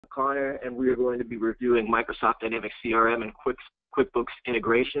Connor, and we are going to be reviewing Microsoft Dynamics CRM and QuickBooks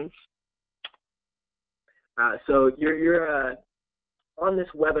integrations. So you're on this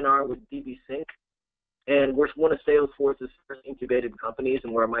webinar with DB Sync, and we're one of Salesforce's first incubated companies,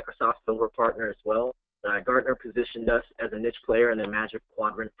 and we're a Microsoft Silver partner as well. Gartner positioned us as a niche player in their Magic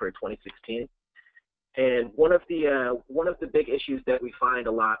Quadrant for 2016. And one of the big issues that we find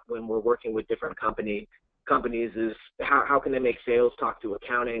a lot when we're working with different companies is how can they make sales talk to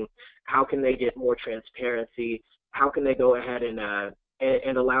accounting? How can they get more transparency? How can they go ahead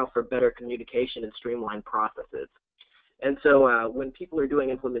and allow for better communication and streamline processes? And so when people are doing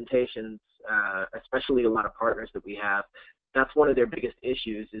implementations, especially a lot of partners that we have, that's one of their biggest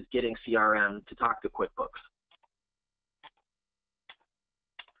issues is getting CRM to talk to QuickBooks.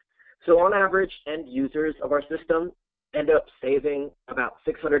 So on average, end users of our system end up saving about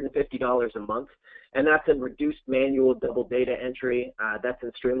 $650 a month, and that's in reduced manual double data entry. That's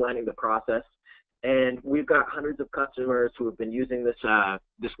in streamlining the process. And we've got hundreds of customers who have been using this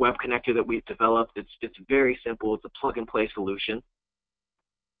this web connector that we've developed. It's very simple. It's a plug-and-play solution.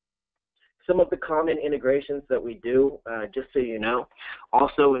 Some of the common integrations that we do, just so you know,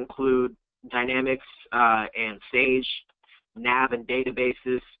 also include Dynamics and Sage, Nav and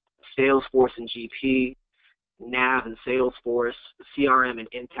databases, Salesforce and GP, Nav and Salesforce, CRM and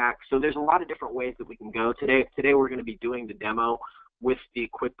Intact. So there's a lot of different ways that we can go. Today we're going to be doing the demo with the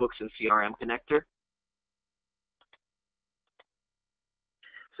QuickBooks and CRM connector.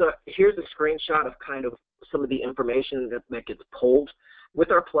 So here's a screenshot of kind of some of the information that gets pulled. With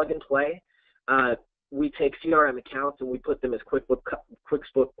our plug and play, we take CRM accounts and we put them as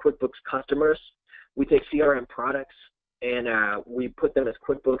QuickBooks customers. We take CRM products and we put them as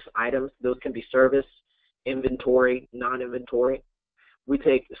QuickBooks items. Those can be service, inventory, non-inventory. We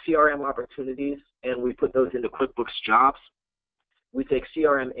take CRM opportunities and we put those into QuickBooks jobs. We take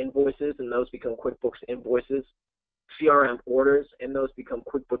CRM invoices and those become QuickBooks invoices. CRM orders and those become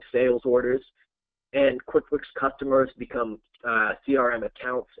QuickBooks sales orders. And QuickBooks customers become CRM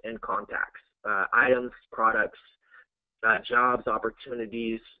accounts and contacts. Items, products, jobs,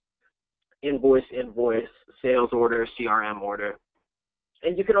 opportunities, invoice, sales order, CRM order.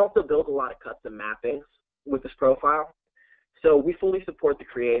 And you can also build a lot of custom mappings with this profile. So we fully support the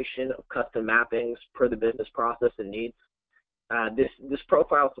creation of custom mappings per the business process and needs. This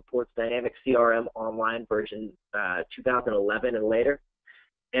profile supports Dynamics CRM Online version 2011 and later.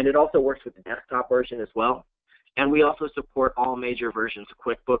 And it also works with the desktop version as well. And we also support all major versions of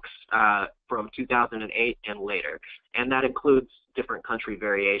QuickBooks from 2008 and later. And that includes different country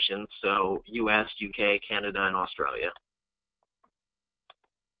variations, so US, UK, Canada, and Australia.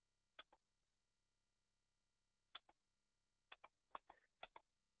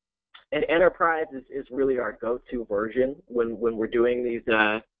 And Enterprise is really our go-to version when we're doing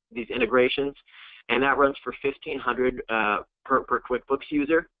these integrations. And that runs for $1,500 per QuickBooks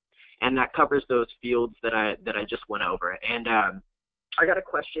user. And that covers those fields that I just went over. And I got a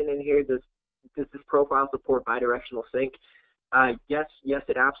question in here. Does this profile support bidirectional sync? Yes,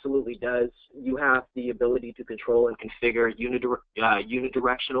 it absolutely does. You have the ability to control and configure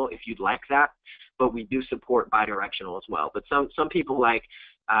unidirectional if you'd like that, but we do support bidirectional as well. But some people like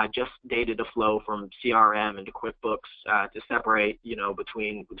just data to flow from CRM into QuickBooks to separate,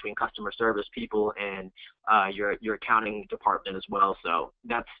 between customer service people and your accounting department as well. So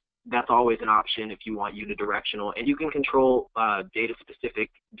that's always an option if you want unidirectional, and you can control data-specific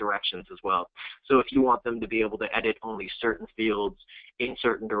directions as well. So if you want them to be able to edit only certain fields in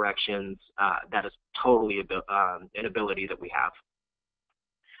certain directions, that is totally an ability that we have.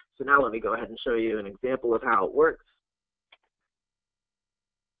 So now let me go ahead and show you an example of how it works.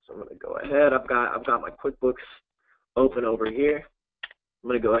 So I'm going to go ahead. I've got my QuickBooks open over here. I'm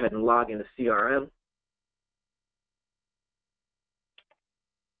going to go ahead and log into CRM.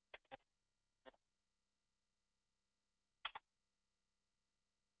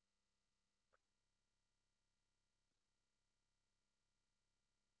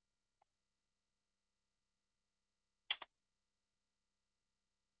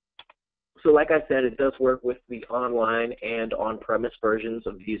 So like I said, it does work with the online and on-premise versions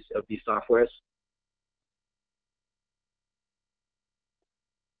of these softwares.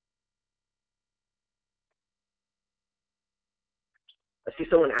 I see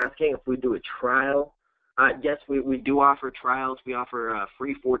someone asking if we do a trial. Yes, we do offer trials. We offer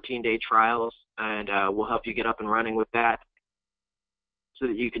free 14-day trials, and we'll help you get up and running with that so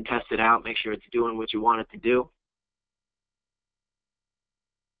that you can test it out, make sure it's doing what you want it to do.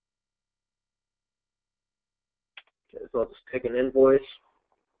 Okay, so I'll just pick an invoice.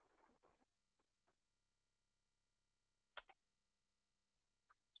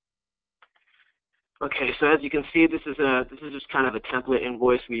 Okay, so as you can see, this is just kind of a template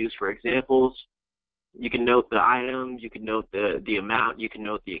invoice we use for examples. You can note the item, you can note the amount, you can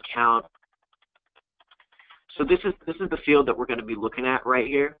note the account. So this is the field that we're going to be looking at right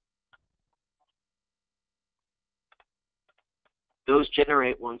here. Those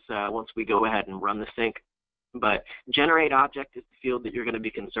generate once we go ahead and run the sync. But generate object is the field that you're going to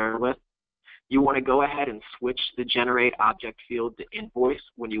be concerned with. You want to go ahead and switch the generate object field to invoice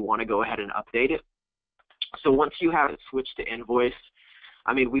when you want to go ahead and update it. So once you have it switched to invoice,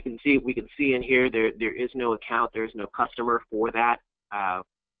 I mean, we can see in here there is no account, there's no customer for that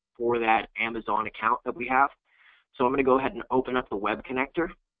Amazon account that we have. So I'm going to go ahead and open up the web connector.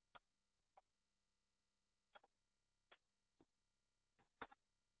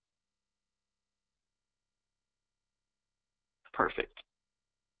 Perfect.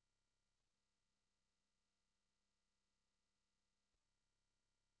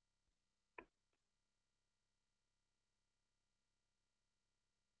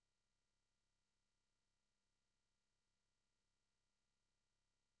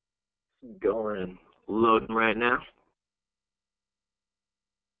 Going and loading right now.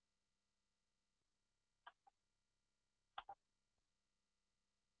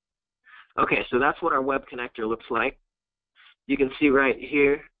 Okay, so that's what our web connector looks like. You can see right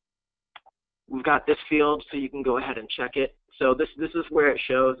here, we've got this field, so you can go ahead and check it. So this is where it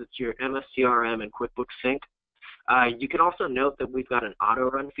shows it's your MS CRM and QuickBooks sync. You can also note that we've got an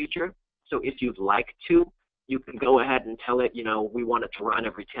Autorun feature. So if you'd like to, you can go ahead and tell it, you know, we want it to run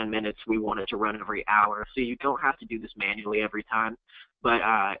every 10 minutes, we want it to run every hour. So you don't have to do this manually every time. But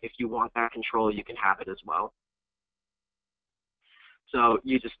if you want that control, you can have it as well. So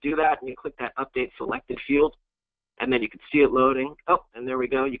you just do that, and you click that Update Selected field, and then you can see it loading. Oh, and there we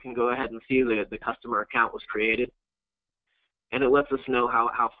go. You can go ahead and see the customer account was created. And it lets us know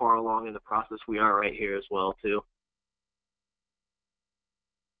how far along in the process we are right here as well, too.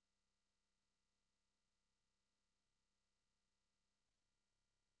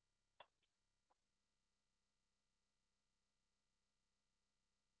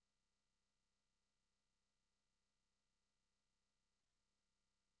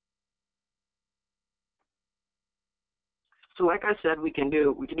 So like I said, we can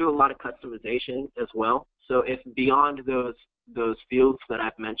do a lot of customization as well. So if beyond those fields that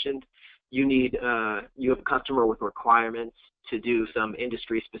I've mentioned, you have a customer with requirements to do some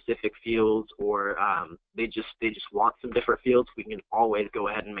industry specific fields, or they just want some different fields, we can always go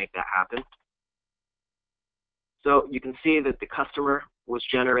ahead and make that happen. So you can see that the customer was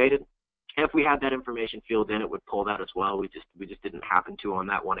generated. And if we had that information field in, it would pull that as well. We just didn't happen to on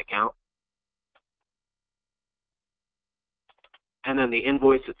that one account. And then the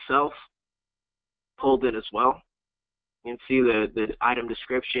invoice itself pulled in as well. You can see the item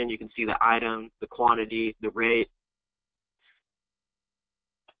description, you can see the item, the quantity, the rate,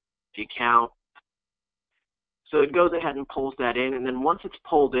 the account. So it goes ahead and pulls that in, and then once it's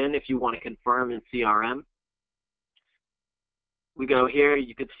pulled in, if you want to confirm in CRM, we go here,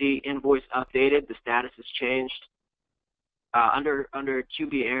 you can see invoice updated, the status has changed. Under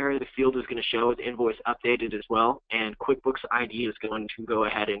QB error, the field is going to show as invoice updated as well, and QuickBooks ID is going to go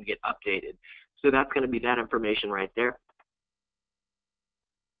ahead and get updated. So that's going to be that information right there.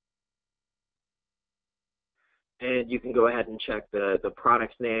 And you can go ahead and check the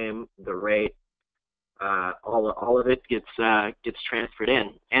product name, the rate, all of it gets transferred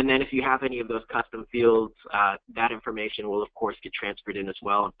in. And then if you have any of those custom fields, that information will of course get transferred in as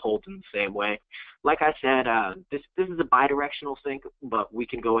well and pulled in the same way. Like I said, this is a bidirectional sync, but we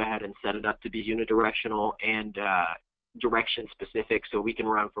can go ahead and set it up to be unidirectional and direction specific, so we can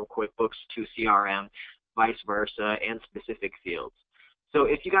run from QuickBooks to CRM, vice versa, and specific fields. So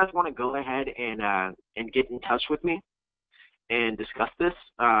if you guys want to go ahead and get in touch with me and discuss this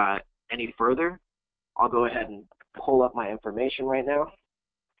any further, I'll go ahead and pull up my information right now.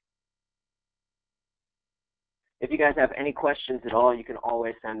 If you guys have any questions at all, you can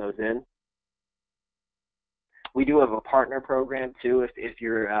always send those in. We do have a partner program too if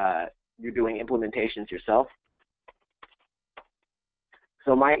you're doing implementations yourself.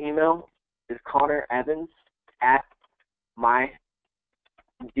 So my email is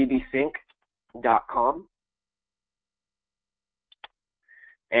connorevans@mydbsync.com.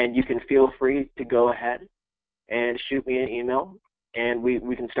 And you can feel free to go ahead and shoot me an email, and we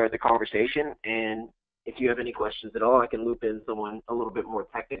can start the conversation. And if you have any questions at all, I can loop in someone a little bit more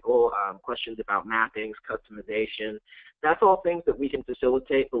technical, questions about mappings, customization. That's all things that we can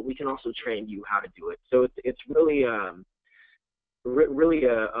facilitate, but we can also train you how to do it. So it's really a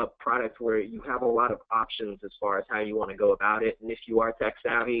product where you have a lot of options as far as how you want to go about it. And if you are tech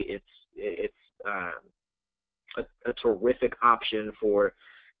savvy, it's a terrific option for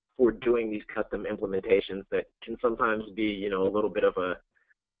doing these custom implementations that can sometimes be, a little bit of a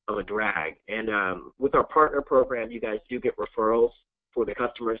drag. And with our partner program, you guys do get referrals for the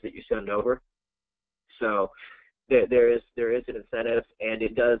customers that you send over. So there is an incentive, and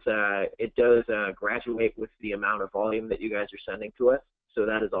it does graduate with the amount of volume that you guys are sending to us. So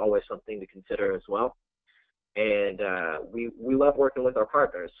that is always something to consider as well. And we love working with our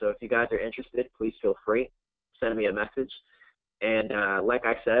partners. So if you guys are interested, please feel free. Send me a message. And like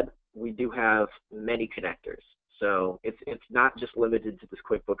I said, we do have many connectors. So it's not just limited to this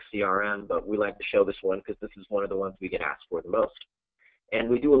QuickBooks CRM, but we like to show this one because this is one of the ones we get asked for the most. And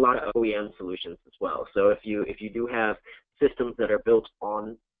we do a lot of OEM solutions as well. So if you do have systems that are built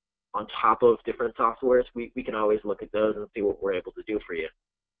on top of different softwares, we can always look at those and see what we're able to do for you.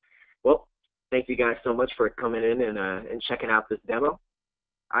 Well, thank you guys so much for coming in and checking out this demo.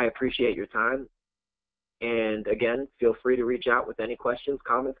 I appreciate your time. And again, feel free to reach out with any questions,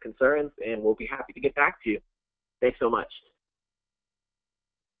 comments, concerns, and we'll be happy to get back to you. Thanks so much.